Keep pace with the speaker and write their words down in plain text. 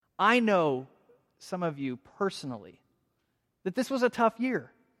I know some of you personally that this was a tough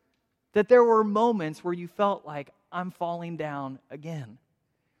year, that there were moments where you felt like, I'm falling down again.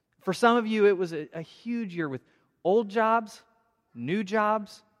 For some of you, it was a huge year with old jobs, new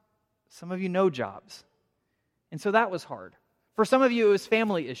jobs, some of you no jobs. And so that was hard. For some of you, it was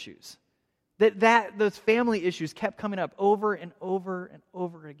family issues. Those family issues kept coming up over and over and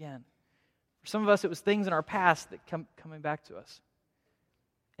over again. For some of us, it was things in our past that coming back to us.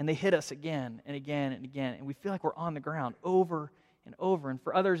 And they hit us again and again and again. And we feel like we're on the ground over and over. And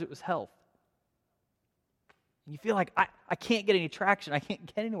for others, it was health. And you feel like, I can't get any traction. I can't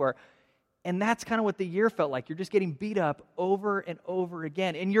get anywhere. And that's kind of what the year felt like. You're just getting beat up over and over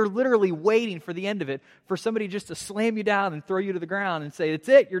again. And you're literally waiting for the end of it, for somebody just to slam you down and throw you to the ground and say, that's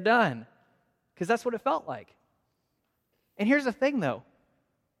it, you're done. Because that's what it felt like. And here's the thing, though.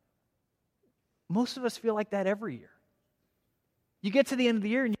 Most of us feel like that every year. You get to the end of the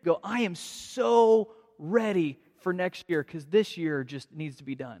year and you go, I am so ready for next year because this year just needs to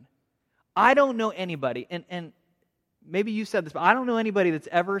be done. I don't know anybody, and maybe you said this, but I don't know anybody that's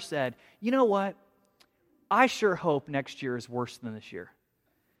ever said, you know what? I sure hope next year is worse than this year.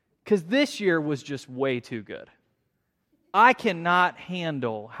 Because this year was just way too good. I cannot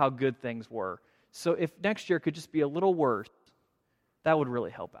handle how good things were. So if next year could just be a little worse, that would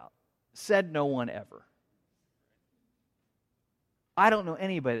really help out. Said no one ever. I don't know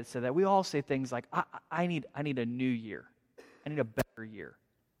anybody that said that. We all say things like, I need a new year. I need a better year.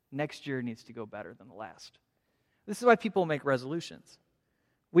 Next year needs to go better than the last. This is why people make resolutions.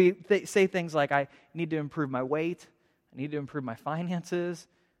 We say things like, I need to improve my weight. I need to improve my finances.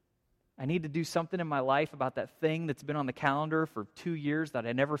 I need to do something in my life about that thing that's been on the calendar for 2 years that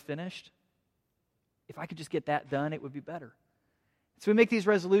I never finished. If I could just get that done, it would be better. So we make these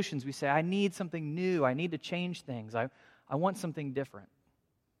resolutions. We say, I need something new. I need to change things. I want something different.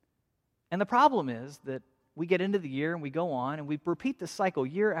 And the problem is that we get into the year and we go on and we repeat this cycle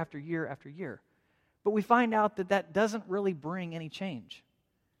year after year after year. But we find out that doesn't really bring any change.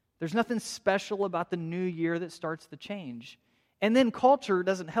 There's nothing special about the new year that starts the change. And then culture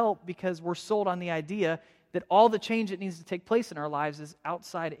doesn't help because we're sold on the idea that all the change that needs to take place in our lives is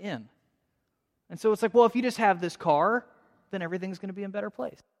outside in. And so it's like, well, if you just have this car, then everything's going to be in a better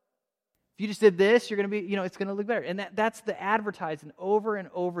place. If you just did this, you're going to be, it's going to look better. And that's the advertising over and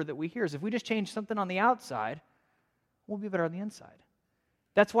over that we hear is if we just change something on the outside, we'll be better on the inside.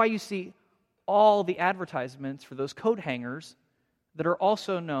 That's why you see all the advertisements for those coat hangers that are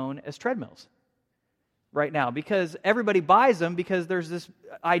also known as treadmills right now, because everybody buys them because there's this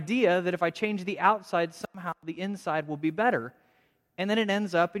idea that if I change the outside, somehow the inside will be better. And then it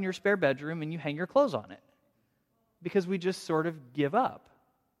ends up in your spare bedroom and you hang your clothes on it because we just sort of give up.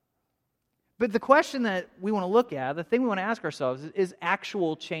 But the question that we want to look at, the thing we want to ask ourselves is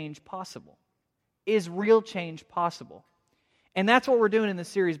actual change possible? Is real change possible? And that's what we're doing in this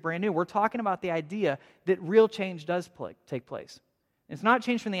series, Brand New. We're talking about the idea that real change does take place. It's not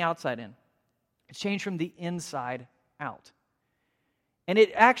change from the outside in. It's change from the inside out. And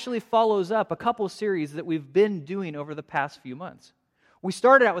it actually follows up a couple of series that we've been doing over the past few months. We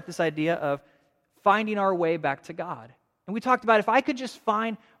started out with this idea of finding our way back to God. And we talked about if I could just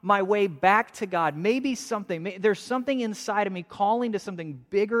find my way back to God, maybe there's something inside of me calling to something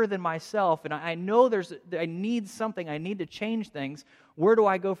bigger than myself, and I know I need something, I need to change things. Where do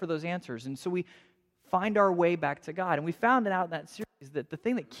I go for those answers? And so we find our way back to God. And we found out in that series that the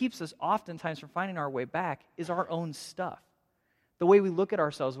thing that keeps us oftentimes from finding our way back is our own stuff. The way we look at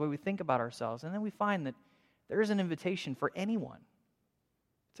ourselves, the way we think about ourselves. And then we find that there is an invitation for anyone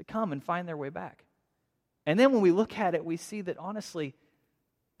to come and find their way back. And then when we look at it, we see that honestly,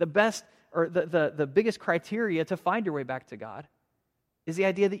 the best or the biggest criteria to find your way back to God is the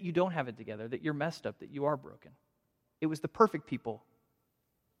idea that you don't have it together, that you're messed up, that you are broken. It was the perfect people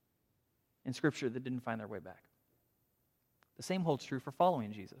in Scripture that didn't find their way back. The same holds true for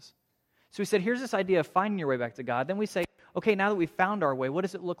following Jesus. So we said, here's this idea of finding your way back to God. Then we say, okay, now that we've found our way, what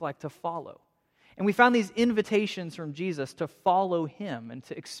does it look like to follow? And we found these invitations from Jesus to follow Him and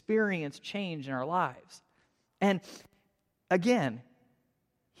to experience change in our lives. And again,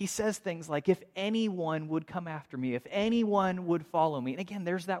 He says things like, if anyone would come after me, if anyone would follow me. And again,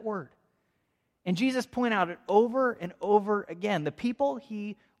 there's that word. And Jesus pointed out it over and over again. The people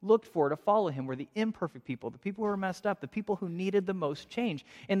He looked for to follow Him were the imperfect people, the people who were messed up, the people who needed the most change.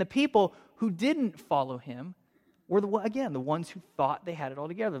 And the people who didn't follow Him were, the ones who thought they had it all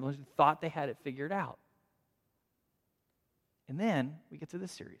together, the ones who thought they had it figured out. And then we get to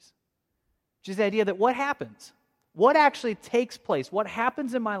this series, which is the idea that what happens? What actually takes place? What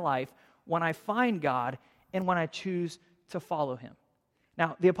happens in my life when I find God and when I choose to follow Him?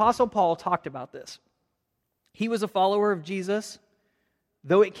 Now, the Apostle Paul talked about this. He was a follower of Jesus,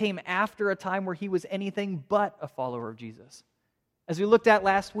 though it came after a time where he was anything but a follower of Jesus. As we looked at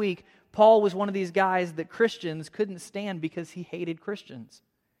last week, Paul was one of these guys that Christians couldn't stand because he hated Christians.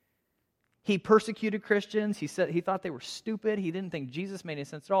 He persecuted Christians. He said he thought they were stupid. He didn't think Jesus made any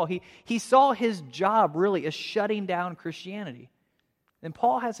sense at all. He saw his job really as shutting down Christianity. Then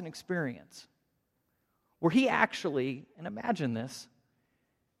Paul has an experience where he actually, and imagine this,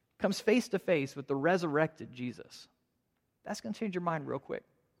 comes face to face with the resurrected Jesus. That's going to change your mind real quick.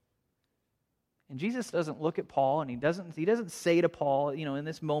 And Jesus doesn't look at Paul, and he doesn't say to Paul, in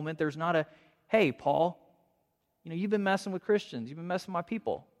this moment, there's not a, hey, Paul, you've been messing with Christians. You've been messing with my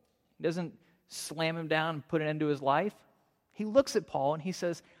people. He doesn't slam him down and put an end to his life. He looks at Paul and he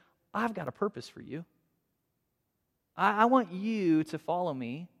says, I've got a purpose for you. I want you to follow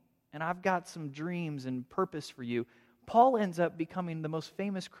me, and I've got some dreams and purpose for you. Paul ends up becoming the most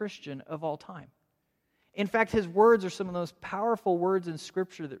famous Christian of all time. In fact, his words are some of the most powerful words in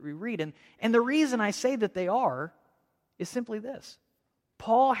Scripture that we read. And the reason I say that they are is simply this.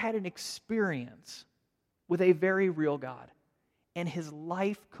 Paul had an experience with a very real God, and his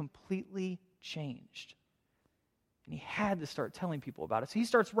life completely changed. And he had to start telling people about it. So he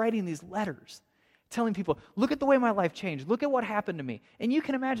starts writing these letters, telling people, look at the way my life changed. Look at what happened to me. And you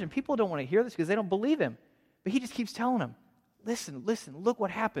can imagine, people don't want to hear this because they don't believe him. But he just keeps telling them, listen, look what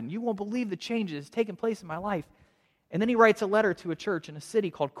happened. You won't believe the changes taking place in my life. And then he writes a letter to a church in a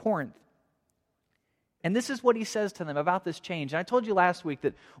city called Corinth. And this is what he says to them about this change. And I told you last week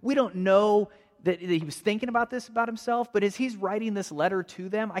that we don't know that he was thinking about this about himself, but as he's writing this letter to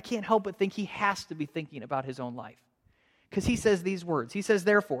them, I can't help but think he has to be thinking about his own life. Because he says these words. He says,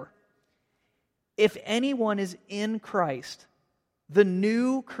 therefore, if anyone is in Christ, the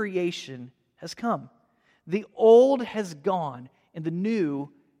new creation has come. The old has gone, and the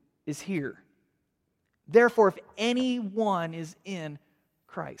new is here. Therefore, if anyone is in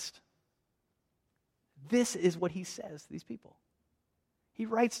Christ, this is what he says to these people. He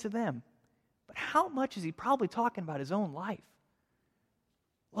writes to them. But how much is he probably talking about his own life?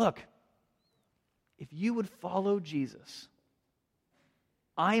 Look, if you would follow Jesus,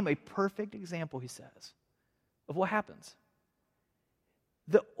 I am a perfect example, he says, of what happens.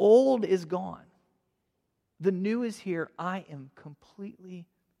 The old is gone. The new is here. I am completely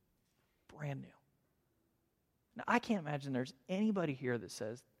brand new. Now, I can't imagine there's anybody here that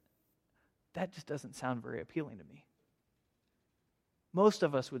says, that just doesn't sound very appealing to me. Most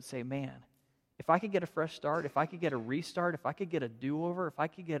of us would say, man, if I could get a fresh start, if I could get a restart, if I could get a do-over, if I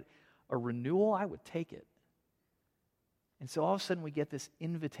could get a renewal, I would take it. And so all of a sudden we get this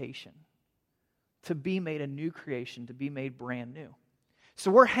invitation to be made a new creation, to be made brand new.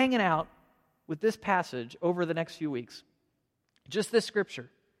 So we're hanging out with this passage over the next few weeks, just this scripture.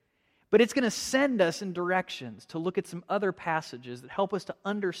 But it's going to send us in directions to look at some other passages that help us to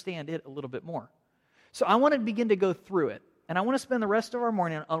understand it a little bit more. So I want to begin to go through it. And I want to spend the rest of our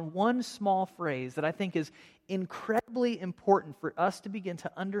morning on one small phrase that I think is incredibly important for us to begin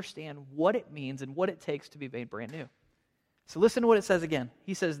to understand what it means and what it takes to be made brand new. So listen to what it says again.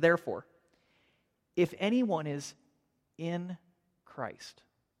 He says, therefore, if anyone is in Christ.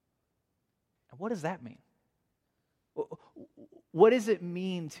 Now, what does that mean? What does it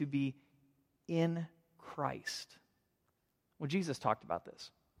mean to be in Christ? Well, Jesus talked about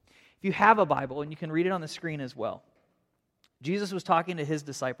this. If you have a Bible, and you can read it on the screen as well, Jesus was talking to his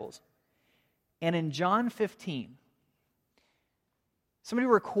disciples. And in John 15, somebody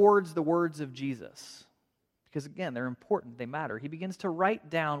records the words of Jesus. Because again, they're important, they matter. He begins to write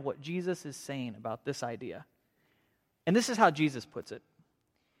down what Jesus is saying about this idea. And this is how Jesus puts it.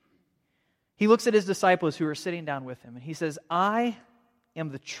 He looks at his disciples who are sitting down with him, and he says, I am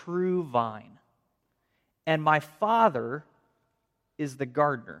the true vine, and my Father is the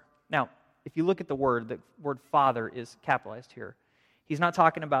gardener. Now, if you look at the word father is capitalized here. He's not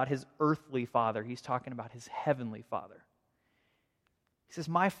talking about his earthly father. He's talking about his heavenly Father. He says,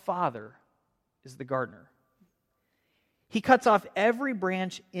 my Father is the gardener. He cuts off every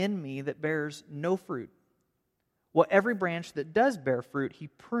branch in me that bears no fruit. Well, every branch that does bear fruit, he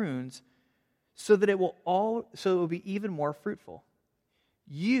prunes so that it will be even more fruitful.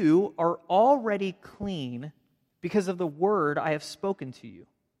 You are already clean because of the word I have spoken to you.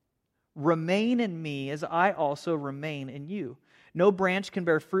 Remain in me as I also remain in you. No branch can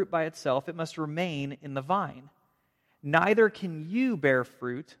bear fruit by itself. It must remain in the vine. Neither can you bear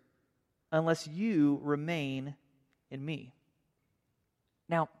fruit unless you remain in me.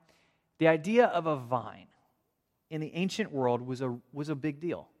 Now, the idea of a vine in the ancient world was a big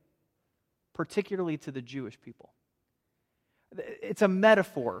deal, particularly to the Jewish people. It's a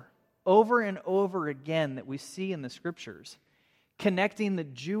metaphor over and over again that we see in the Scriptures, connecting the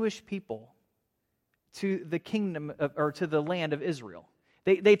Jewish people to the kingdom or to the land of Israel.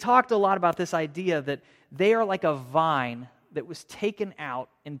 They talked a lot about this idea that they are like a vine that was taken out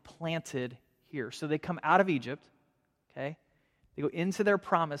and planted here. So they come out of Egypt, okay? They go into their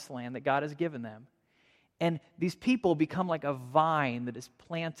promised land that God has given them. And these people become like a vine that is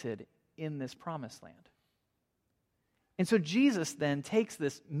planted in this promised land. And so Jesus then takes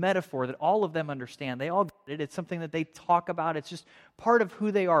this metaphor that all of them understand. They all get it. It's something that they talk about. It's just part of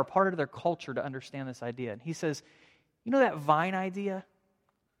who they are, part of their culture to understand this idea. And he says, you know that vine idea?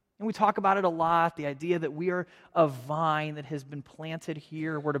 And we talk about it a lot, the idea that we are a vine that has been planted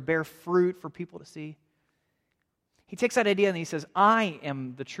here. We're to bear fruit for people to see. He takes that idea and he says, I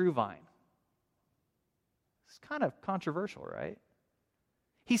am the true vine. It's kind of controversial, right?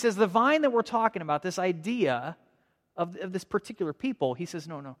 He says the vine that we're talking about, this idea of this particular people, he says,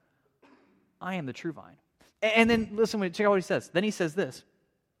 no, I am the true vine. And then, listen, check out what he says. Then he says this.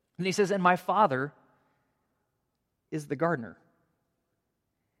 And he says, and my Father is the gardener.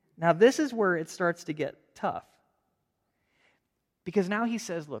 Now, this is where it starts to get tough. Because now he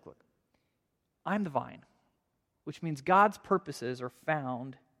says, look, I'm the vine, which means God's purposes are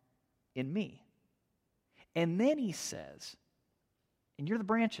found in me. And then he says, and you're the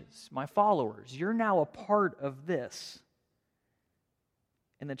branches, my followers. You're now a part of this.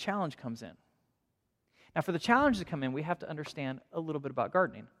 And the challenge comes in. Now, for the challenge to come in, we have to understand a little bit about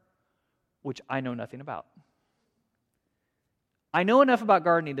gardening, which I know nothing about. I know enough about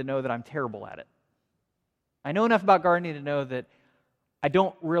gardening to know that I'm terrible at it. I know enough about gardening to know that I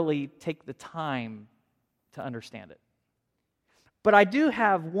don't really take the time to understand it. But I do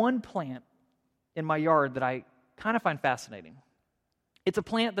have one plant in my yard that I kind of find fascinating. It's a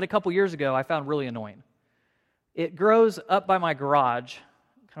plant that a couple years ago I found really annoying. It grows up by my garage,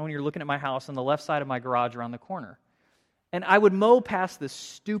 kind of when you're looking at my house on the left side of my garage around the corner. And I would mow past this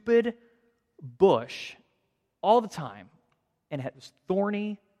stupid bush all the time. And it was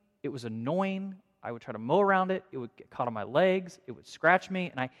thorny. It was annoying. I would try to mow around it. It would get caught on my legs. It would scratch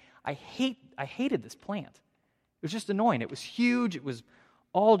me. And I hated this plant. It was just annoying. It was huge. It was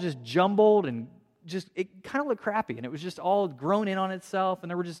all just jumbled and it kind of looked crappy. And it was just all grown in on itself. And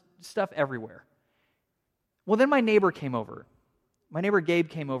there were just stuff everywhere. Well, then my neighbor came over. My neighbor Gabe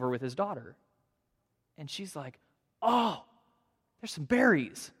came over with his daughter. And she's like, oh, there's some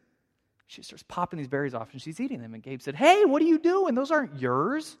berries. She starts popping these berries off, and she's eating them. And Gabe said, hey, what are you doing? Those aren't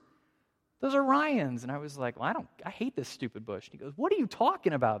yours. Those are Ryan's. And I was like, well, I hate this stupid bush. And he goes, what are you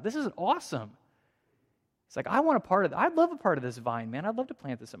talking about? This is awesome. It's like, I want a part of that. I'd love a part of this vine, man. I'd love to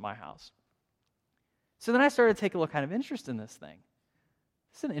plant this at my house. So then I started to take a little kind of interest in this thing.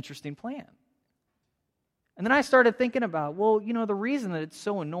 It's an interesting plant. And then I started thinking about, well, the reason that it's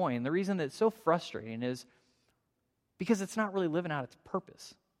so annoying, the reason that it's so frustrating is because it's not really living out its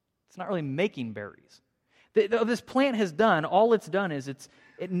purpose. It's not really making berries. This plant has done, all it's done is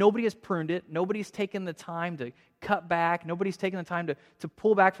nobody has pruned it. Nobody's taken the time to cut back. Nobody's taken the time to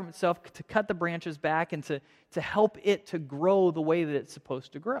pull back from itself, to cut the branches back and to help it to grow the way that it's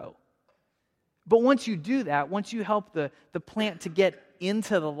supposed to grow. But once you do that, once you help the plant to get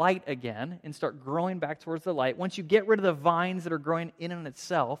into the light again and start growing back towards the light, once you get rid of the vines that are growing in and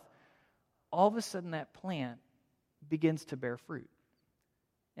itself, all of a sudden that plant begins to bear fruit.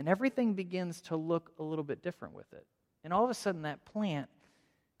 And everything begins to look a little bit different with it. And all of a sudden that plant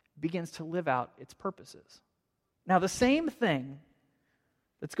begins to live out its purposes. Now the same thing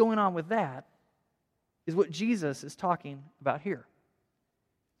that's going on with that is what Jesus is talking about here.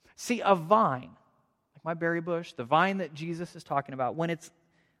 See, a vine, like my berry bush, the vine that Jesus is talking about, when it's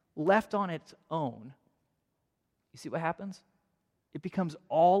left on its own, you see what happens? It becomes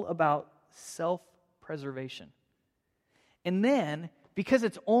all about self-preservation. And then, because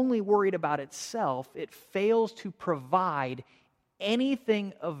it's only worried about itself, it fails to provide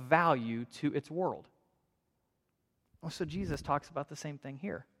anything of value to its world. So Jesus talks about the same thing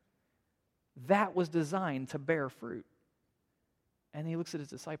here. That was designed to bear fruit. And he looks at his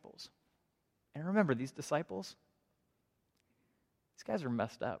disciples. And remember, these disciples, these guys are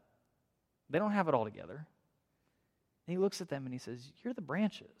messed up. They don't have it all together. And he looks at them and he says, you're the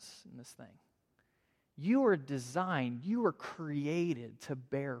branches in this thing. You are designed, you were created to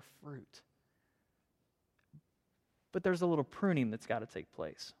bear fruit. But there's a little pruning that's got to take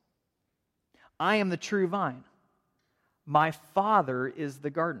place. I am the true vine. My Father is the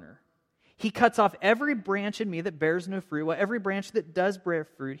gardener. He cuts off every branch in me that bears no fruit, while every branch that does bear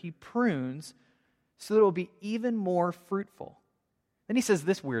fruit, he prunes so that it will be even more fruitful. Then he says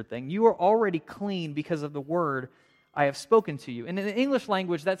this weird thing. You are already clean because of the word I have spoken to you. And in the English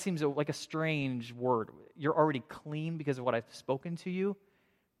language, that seems like a strange word. You're already clean because of what I've spoken to you.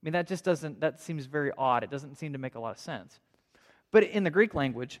 I mean, that seems very odd. It doesn't seem to make a lot of sense. But in the Greek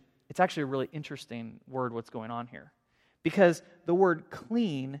language, it's actually a really interesting word what's going on here. Because the word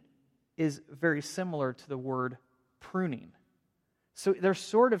clean is very similar to the word pruning. So they're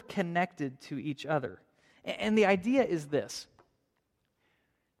sort of connected to each other. And the idea is this.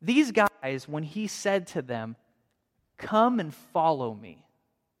 These guys, when he said to them, "Come and follow me,"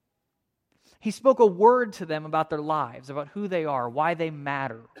 he spoke a word to them about their lives, about who they are, why they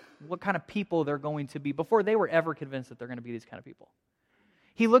matter, what kind of people they're going to be, before they were ever convinced that they're going to be these kind of people.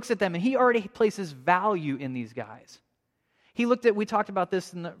 He looks at them and he already places value in these guys. We talked about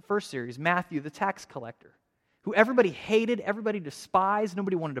this in the first series, Matthew, the tax collector, who everybody hated, everybody despised,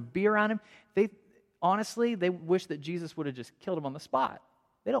 nobody wanted to be around him. Honestly, they wish that Jesus would have just killed him on the spot.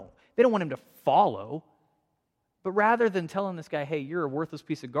 They don't want him to follow. But rather than telling this guy, "Hey, you're a worthless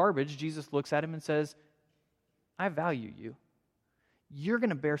piece of garbage," Jesus looks at him and says, "I value you. You're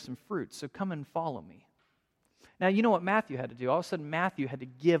going to bear some fruit, so come and follow me." Now, you know what Matthew had to do? All of a sudden, Matthew had to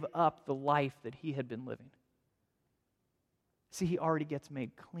give up the life that he had been living. See, he already gets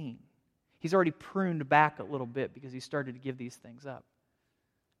made clean. He's already pruned back a little bit because he started to give these things up.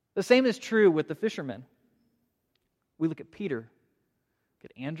 The same is true with the fishermen. We look at Peter,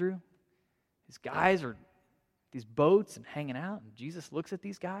 look at Andrew. His guys are these boats and hanging out, and Jesus looks at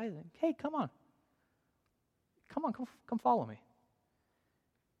these guys and, "Hey, come on, come follow me."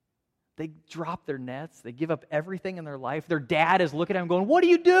 They drop their nets. They give up everything in their life. Their dad is looking at them going, "What are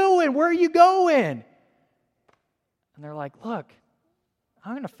you doing? Where are you going?" And they're like, "Look,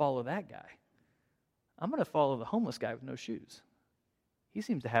 I'm going to follow that guy. I'm going to follow the homeless guy with no shoes. He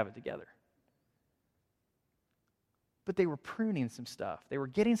seems to have it together." But they were pruning some stuff. They were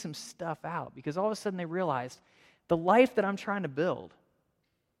getting some stuff out because all of a sudden they realized the life that I'm trying to build,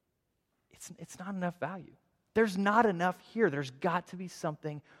 it's not enough value. There's not enough here. There's got to be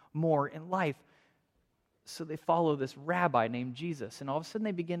something more in life. So they follow this rabbi named Jesus, and all of a sudden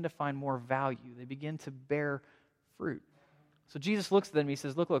they begin to find more value. They begin to bear fruit. So Jesus looks at them and he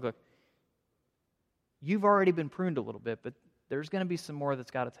says, look. You've already been pruned a little bit, but there's going to be some more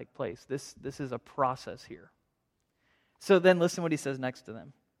that's got to take place. This is a process here. So then listen what he says next to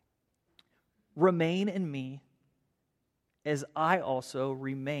them. "Remain in me as I also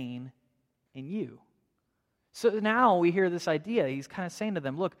remain in you." So now we hear this idea. He's kind of saying to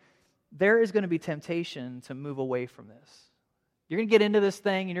them, look, there is going to be temptation to move away from this. You're going to get into this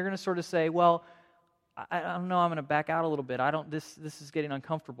thing and you're going to sort of say, well, I don't know, I'm going to back out a little bit. This is getting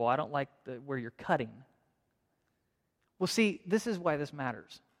uncomfortable. I don't like where you're cutting. Well, see, this is why this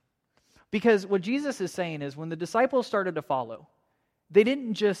matters. Because what Jesus is saying is when the disciples started to follow, they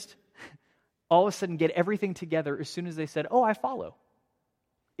didn't just all of a sudden get everything together as soon as they said, "Oh, I follow.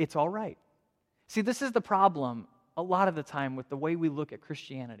 It's all right." See, this is the problem a lot of the time with the way we look at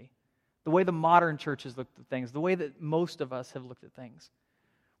Christianity, the way the modern church has looked at things, the way that most of us have looked at things.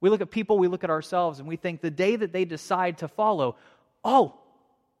 We look at people, we look at ourselves, and we think the day that they decide to follow, oh,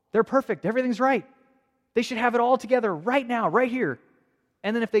 they're perfect, everything's right. They should have it all together right now, right here.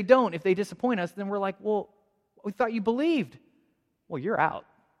 And then if they don't, if they disappoint us, then we're like, well, we thought you believed. Well, you're out.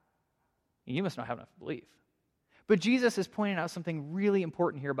 You must not have enough belief. But Jesus is pointing out something really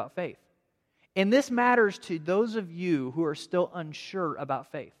important here about faith. And this matters to those of you who are still unsure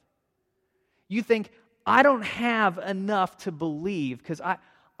about faith. You think, I don't have enough to believe because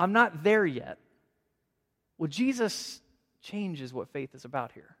I'm not there yet. Well, Jesus changes what faith is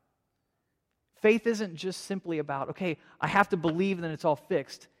about here. Faith isn't just simply about, okay, I have to believe and then it's all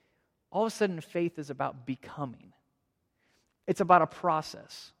fixed. All of a sudden, faith is about becoming. It's about a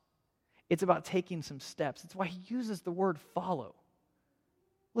process. It's about taking some steps. It's why he uses the word follow.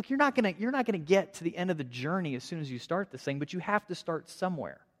 Look, you're not gonna get to the end of the journey as soon as you start this thing, but you have to start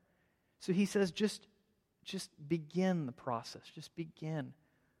somewhere. So he says, just begin the process. Just begin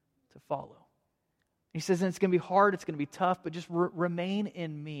to follow. He says, and it's going to be hard, it's going to be tough, but just remain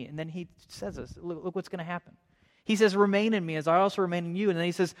in me. And then he says this, look what's going to happen. He says, remain in me as I also remain in you. And then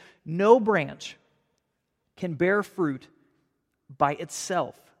he says, no branch can bear fruit by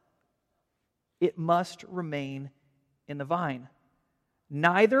itself. It must remain in the vine.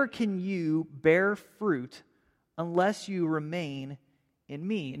 Neither can you bear fruit unless you remain in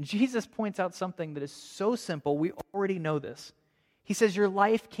me. And Jesus points out something that is so simple, we already know this. He says your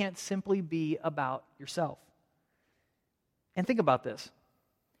life can't simply be about yourself. And think about this.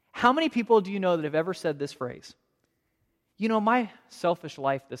 How many people do you know that have ever said this phrase? You know, my selfish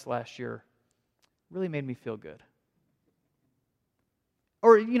life this last year really made me feel good.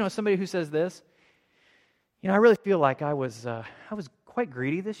 Or, somebody who says this, I really feel like I was quite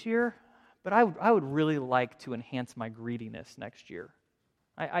greedy this year, but I would really like to enhance my greediness next year.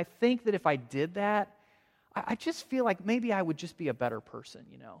 I think that if I did that, I just feel like maybe I would just be a better person,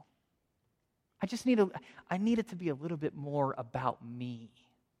 I need it to be a little bit more about me.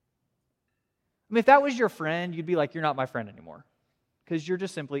 I mean, if that was your friend, you'd be like, you're not my friend anymore, because you're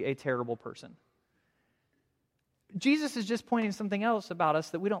just simply a terrible person. Jesus is just pointing something else about us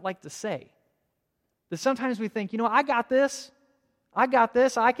that we don't like to say. That sometimes we think, I got this,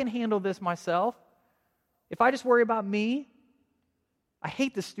 I can handle this myself. If I just worry about me, I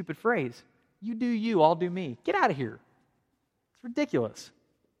hate this stupid phrase, you do you, I'll do me. Get out of here. It's ridiculous.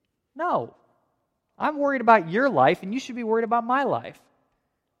 No. I'm worried about your life, and you should be worried about my life.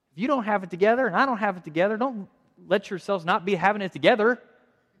 If you don't have it together, and I don't have it together, don't let yourselves not be having it together.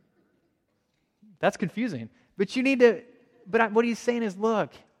 That's confusing. But what he's saying is,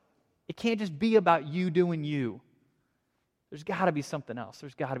 look, it can't just be about you doing you. There's got to be something else.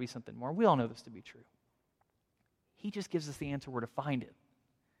 There's got to be something more. We all know this to be true. He just gives us the answer where to find it.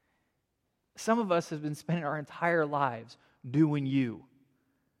 Some of us have been spending our entire lives doing you,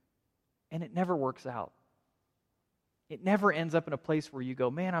 and it never works out. It never ends up in a place where you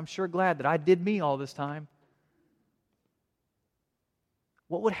go, man, I'm sure glad that I did me all this time.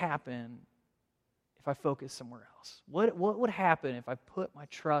 What would happen if I focus somewhere else? What would happen if I put my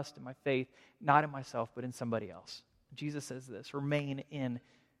trust and my faith not in myself but in somebody else? Jesus says this, remain in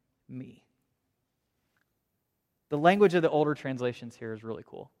me. The language of the older translations here is really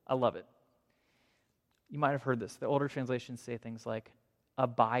cool. I love it. You might have heard this. The older translations say things like,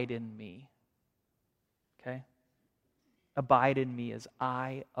 abide in me. Okay? Abide in me as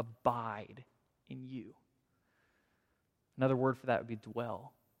I abide in you. Another word for that would be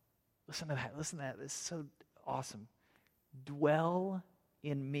dwell. Listen to that. Listen to that. This is so awesome. Dwell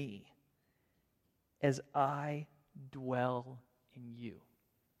in me as I dwell in you.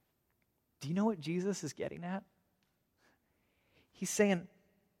 Do you know what Jesus is getting at? He's saying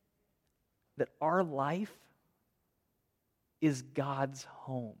that our life is God's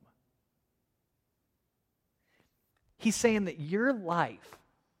home. He's saying that your life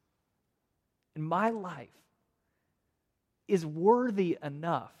and my life is worthy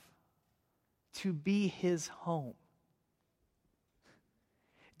enough to be His home.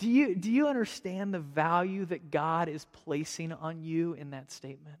 Do you understand the value that God is placing on you in that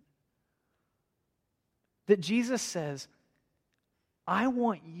statement? That Jesus says, I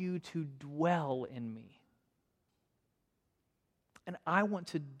want you to dwell in me. And I want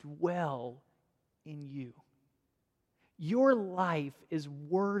to dwell in you. Your life is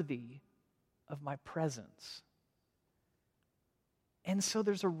worthy of my presence. And so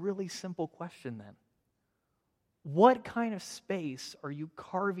there's a really simple question then. What kind of space are you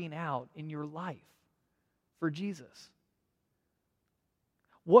carving out in your life for Jesus?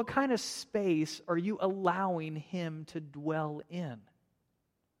 What kind of space are you allowing Him to dwell in?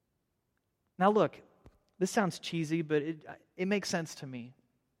 Now look, this sounds cheesy, but it makes sense to me.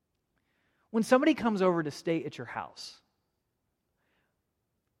 When somebody comes over to stay at your house,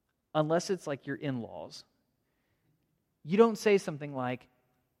 unless it's like your in-laws, you don't say something like,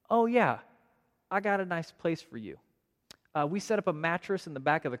 oh yeah, I got a nice place for you. We set up a mattress in the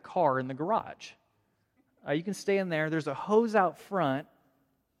back of the car in the garage. You can stay in there. There's a hose out front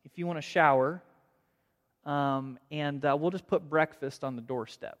if you want to shower. And we'll just put breakfast on the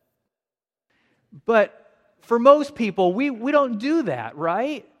doorstep. But for most people, we don't do that,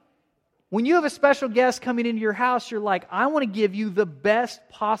 right? When you have a special guest coming into your house, you're like, I want to give you the best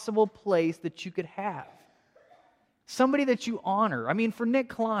possible place that you could have. Somebody that you honor. I mean, for Nick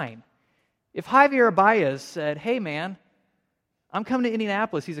Klein, if Javier Baez said, hey man, I'm coming to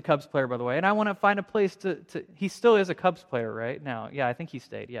Indianapolis, he's a Cubs player by the way, and I want to find a place to he still is a Cubs player, right? Now, yeah, I think he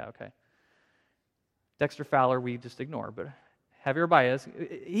stayed, yeah, okay. Dexter Fowler, we just ignore, but Javier Baez,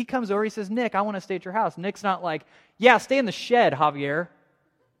 he comes over, he says, Nick, I want to stay at your house. Nick's not like, yeah, stay in the shed, Javier.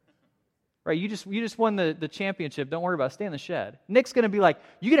 Right, you just won the championship, don't worry about it, stay in the shed. Nick's going to be like,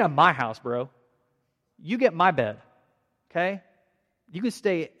 you can have my house, bro. You get my bed, okay? You can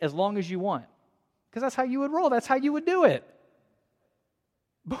stay as long as you want. Because that's how you would roll, that's how you would do it.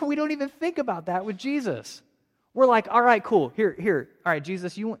 But we don't even think about that with Jesus. We're like, all right, cool, here. All right,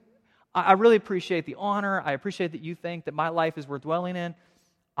 Jesus, I really appreciate the honor. I appreciate that you think that my life is worth dwelling in.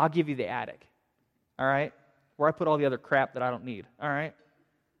 I'll give you the attic, all right? Where I put all the other crap that I don't need, all right?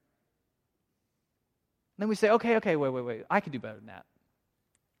 And then we say, okay, wait. I can do better than that.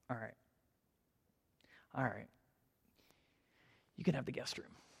 All right. You can have the guest room.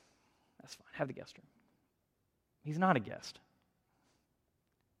 That's fine. Have the guest room. He's not a guest.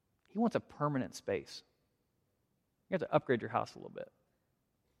 He wants a permanent space. You have to upgrade your house a little bit.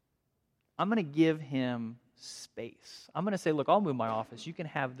 I'm going to give him space. I'm going to say, look, I'll move my office. You can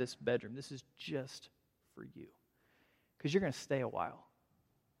have this bedroom. This is just for you. Because you're going to stay a while.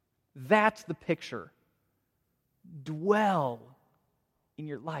 That's the picture. Dwell in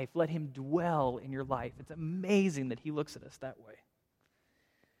your life. Let him dwell in your life. It's amazing that he looks at us that way.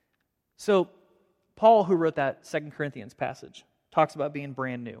 So, Paul, who wrote that 2 Corinthians passage, talks about being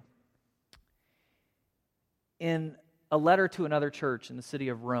brand new. In a letter to another church in the city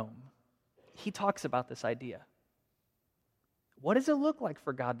of Rome, he talks about this idea. What does it look like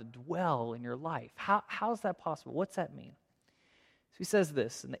for God to dwell in your life? How is that possible? What's that mean? So he says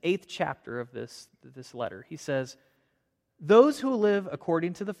this in the 8th chapter of this letter. He says, those who live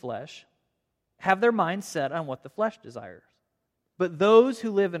according to the flesh have their minds set on what the flesh desires. But those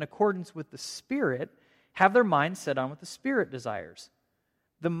who live in accordance with the Spirit have their minds set on what the Spirit desires.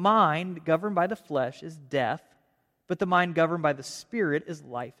 The mind governed by the flesh is death, but the mind governed by the Spirit is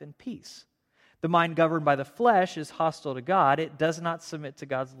life and peace. The mind governed by the flesh is hostile to God. It does not submit to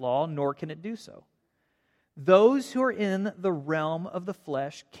God's law, nor can it do so. Those who are in the realm of the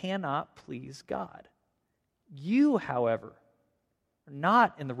flesh cannot please God. You, however, are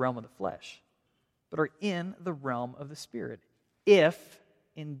not in the realm of the flesh, but are in the realm of the Spirit, if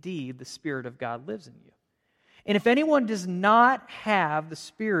indeed the Spirit of God lives in you. And if anyone does not have the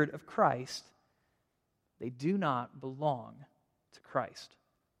Spirit of Christ, they do not belong to Christ.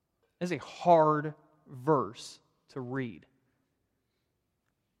 It is a hard verse to read.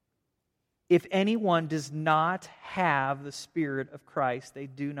 If anyone does not have the Spirit of Christ, they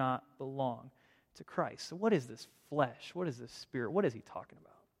do not belong to Christ. So what is this flesh? What is this spirit? What is he talking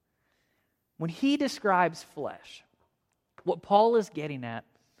about? When he describes flesh, what Paul is getting at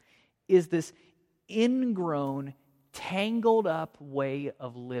is this ingrown, tangled up way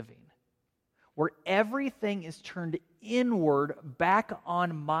of living, where everything is turned inward back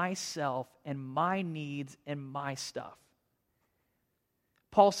on myself and my needs and my stuff.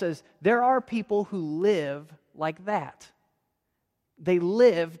 Paul says there are people who live like that. They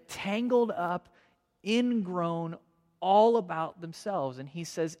live tangled up, ingrown, all about themselves. And he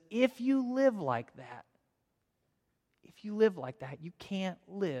says, if you live like that, you can't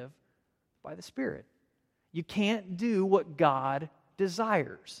live by the Spirit. You can't do what God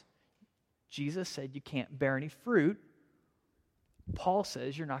desires. Jesus said you can't bear any fruit. Paul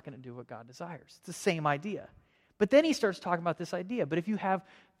says you're not going to do what God desires. It's the same idea. But then he starts talking about this idea. But if you have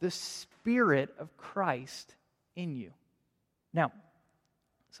the Spirit of Christ in you. Now,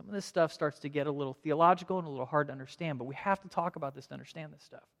 some of this stuff starts to get a little theological and a little hard to understand, but we have to talk about this to understand this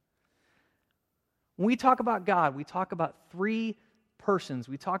stuff. When we talk about God, we talk about three persons.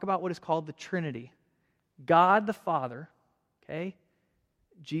 We talk about what is called the Trinity. God the Father, okay?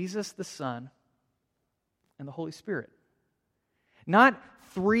 Jesus the Son, and the Holy Spirit. Not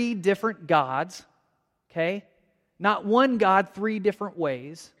three different gods, okay? Not one God, three different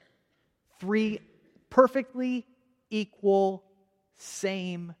ways. Three perfectly equal,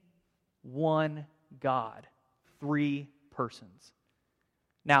 same, one God. Three persons.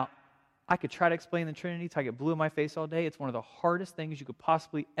 Now, I could try to explain the Trinity till I get blue in my face all day. It's one of the hardest things you could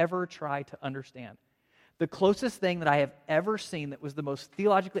possibly ever try to understand. The closest thing that I have ever seen that was the most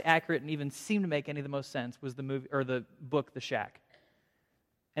theologically accurate and even seemed to make any of the most sense was the movie or the book The Shack.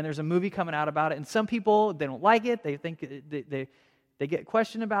 And there's a movie coming out about it, and some people, they don't like it. They think they get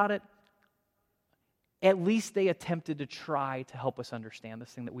questioned about it. At least they attempted to try to help us understand this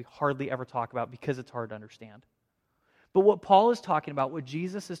thing that we hardly ever talk about because it's hard to understand. But what Paul is talking about, what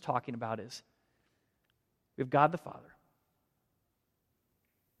Jesus is talking about is we have God the Father,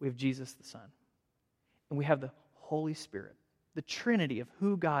 we have Jesus the Son, and we have the Holy Spirit, the Trinity of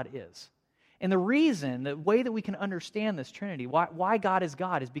who God is. And the reason, the way that we can understand this Trinity, why God is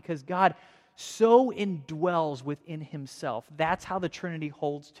because God so indwells within himself. That's how the Trinity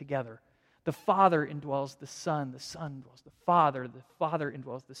holds together. The Father indwells the Son indwells the Father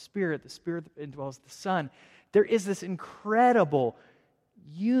indwells the Spirit indwells the Son. There is this incredible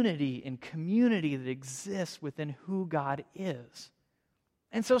unity and community that exists within who God is.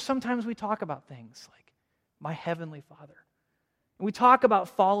 And so sometimes we talk about things like my Heavenly Father. And we talk about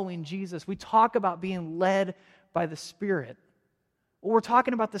following Jesus. We talk about being led by the Spirit. Well, we're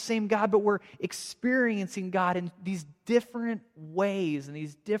talking about the same God, but we're experiencing God in these different ways and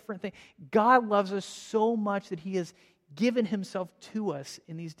these different things. God loves us so much that he has given himself to us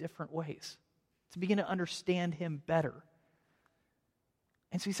in these different ways to begin to understand him better.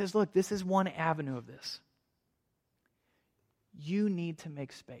 And so he says, look, this is one avenue of this. You need to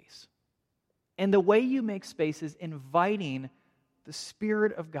make space. And the way you make space is inviting the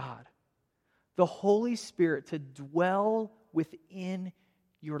Spirit of God, the Holy Spirit to dwell within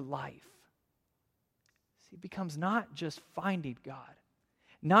your life. See, it becomes not just finding God,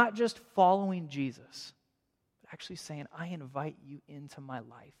 not just following Jesus, but actually saying, I invite you into my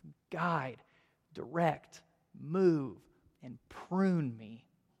life. Guide, direct, move, and prune me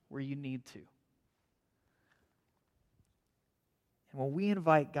where you need to. And when we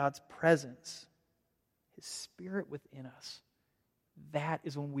invite God's presence, His Spirit within us, that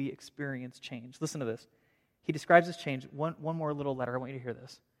is when we experience change. Listen to this. He describes this change. One more little letter. I want you to hear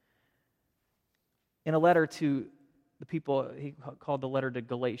this. In a letter to the people he called the letter to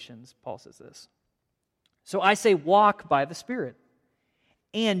Galatians, Paul says this. So I say, walk by the Spirit,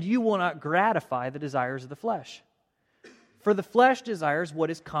 and you will not gratify the desires of the flesh. For the flesh desires what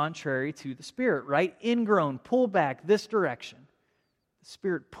is contrary to the Spirit, right? Ingrown, pull back this direction. The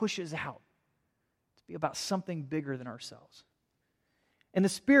Spirit pushes out to be about something bigger than ourselves. And the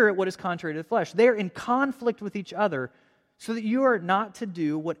Spirit, what is contrary to the flesh. They are in conflict with each other so that you are not to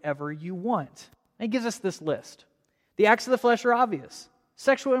do whatever you want. And he gives us this list. The acts of the flesh are obvious.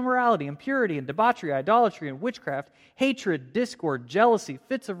 Sexual immorality, impurity, and debauchery, idolatry, and witchcraft, hatred, discord, jealousy,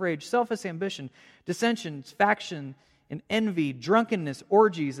 fits of rage, selfish ambition, dissensions, faction, and envy, drunkenness,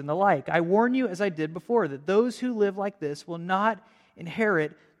 orgies, and the like. I warn you, as I did before, that those who live like this will not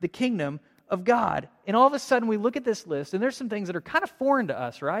inherit the kingdom of God. And all of a sudden we look at this list, and there's some things that are kind of foreign to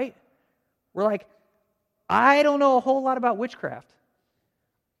us, right? We're like, I don't know a whole lot about witchcraft.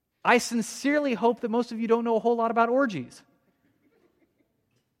 I sincerely hope that most of you don't know a whole lot about orgies.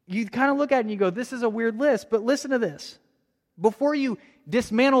 You kind of look at it and you go, this is a weird list, but listen to this. Before you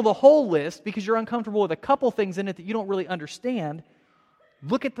dismantle the whole list because you're uncomfortable with a couple things in it that you don't really understand,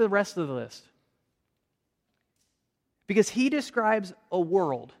 look at the rest of the list. Because he describes a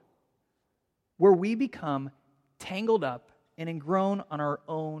world where we become tangled up and ingrown on our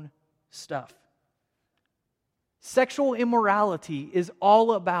own stuff. Sexual immorality is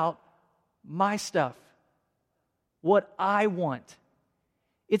all about my stuff, what I want.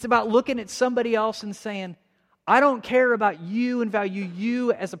 It's about looking at somebody else and saying, I don't care about you and value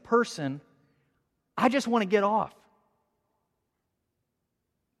you as a person. I just want to get off.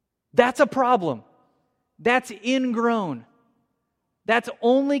 That's a problem. That's ingrown. That's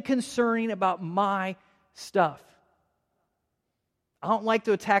only concerning about my stuff. I don't like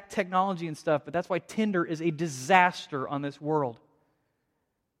to attack technology and stuff, but that's why Tinder is a disaster on this world.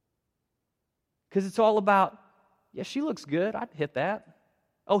 Because it's all about, yeah, she looks good, I'd hit that.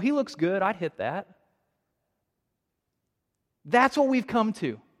 Oh, he looks good, I'd hit that. That's what we've come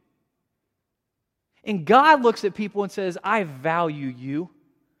to. And God looks at people and says, I value you.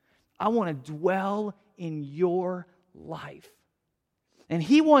 I want to dwell in your life. And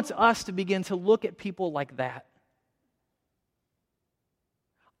He wants us to begin to look at people like that.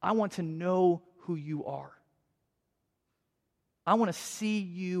 I want to know who you are. I want to see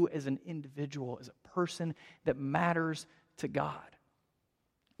you as an individual, as a person that matters to God.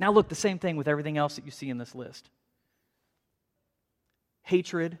 Now look, the same thing with everything else that you see in this list.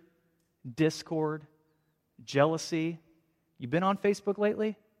 Hatred, discord, jealousy. You been on Facebook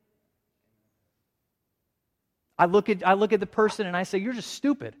lately? I look at the person and I say, you're just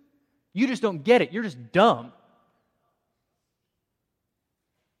stupid. You just don't get it. You're just dumb.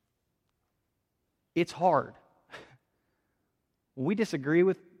 It's hard. When we disagree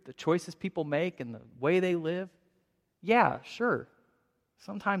with the choices people make and the way they live, yeah, sure.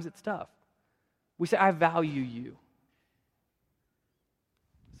 Sometimes it's tough. We say, I value you.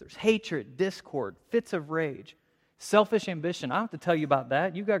 There's hatred, discord, fits of rage, selfish ambition. I don't have to tell you about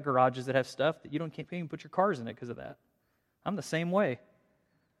that. You've got garages that have stuff that you can't even put your cars in it because of that. I'm the same way.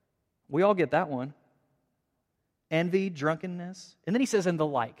 We all get that one. Envy, drunkenness. And then he says, and the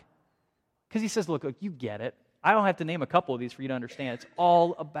like. Because he says, look, you get it. I don't have to name a couple of these for you to understand. It's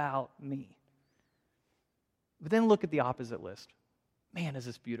all about me. But then look at the opposite list. Man, is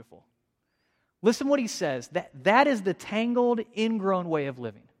this beautiful. Listen what he says. That is the tangled, ingrown way of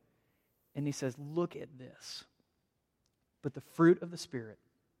living. And he says, look at this. But the fruit of the Spirit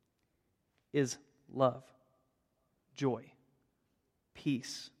is love, joy,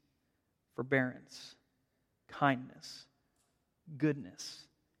 peace, forbearance, kindness, goodness,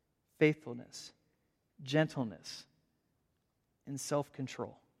 faithfulness, gentleness, and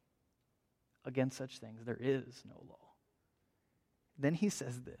self-control. Against such things there is no law. Then he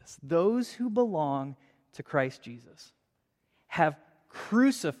says this, those who belong to Christ Jesus have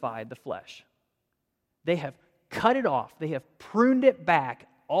crucified the flesh. They have cut it off. They have pruned it back.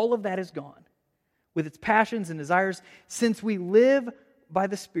 All of that is gone with its passions and desires. Since we live by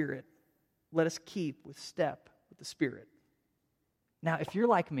the Spirit, let us keep with step with the Spirit. Now, if you're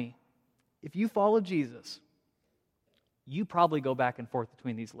like me, If you follow Jesus, you probably go back and forth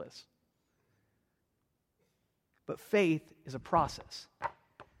between these lists. But faith is a process.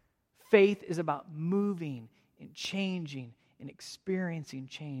 Faith is about moving and changing and experiencing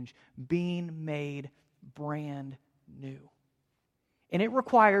change, being made brand new. And it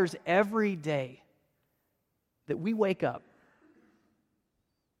requires every day that we wake up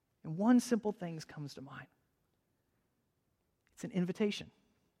and one simple thing comes to mind. It's an invitation.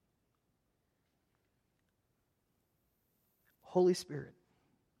 Holy Spirit,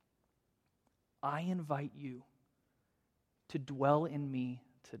 I invite you to dwell in me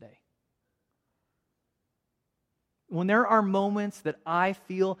today. When there are moments that I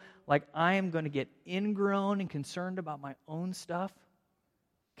feel like I am going to get ingrown and concerned about my own stuff,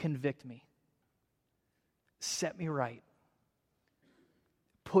 convict me. Set me right.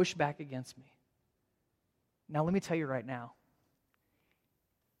 Push back against me. Now let me tell you right now,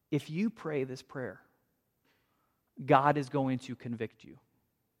 if you pray this prayer, God is going to convict you.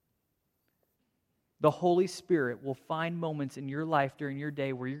 The Holy Spirit will find moments in your life during your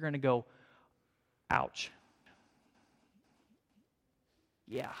day where you're going to go, ouch.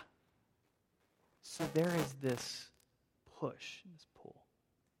 Yeah. So there is this push, this pull.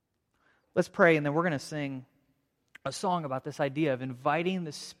 Let's pray, and then we're going to sing a song about this idea of inviting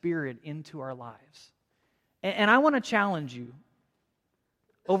the Spirit into our lives. And I want to challenge you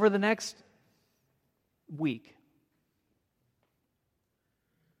over the next week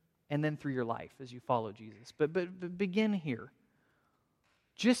and then through your life as you follow Jesus. But begin here.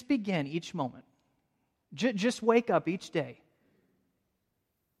 Just begin each moment. Just wake up each day.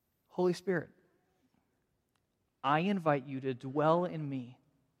 Holy Spirit, I invite you to dwell in me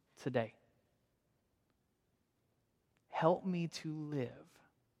today. Help me to live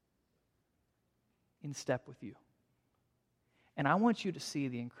in step with you. And I want you to see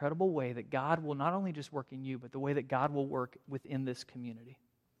the incredible way that God will not only just work in you, but the way that God will work within this community.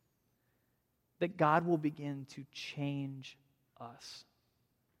 That God will begin to change us.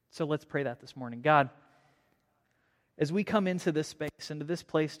 So let's pray that this morning. God, as we come into this space, into this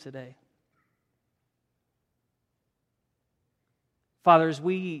place today, Father, as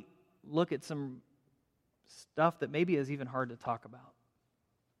we look at some stuff that maybe is even hard to talk about,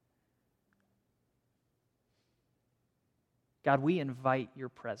 God, we invite your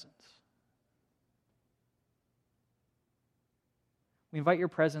presence. We invite your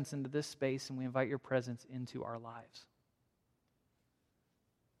presence into this space, and we invite your presence into our lives.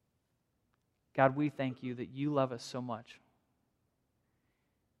 God, we thank you that you love us so much,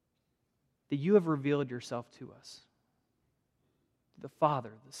 that you have revealed yourself to us, the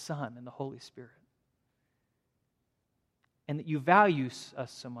Father, the Son, and the Holy Spirit, and that you value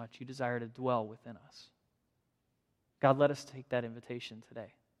us so much, you desire to dwell within us. God, let us take that invitation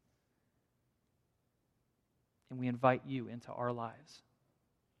today. And we invite you into our lives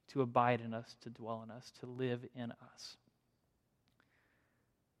to abide in us, to dwell in us, to live in us.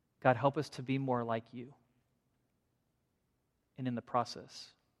 God, help us to be more like you. And in the process,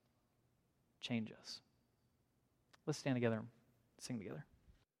 change us. Let's stand together and sing together.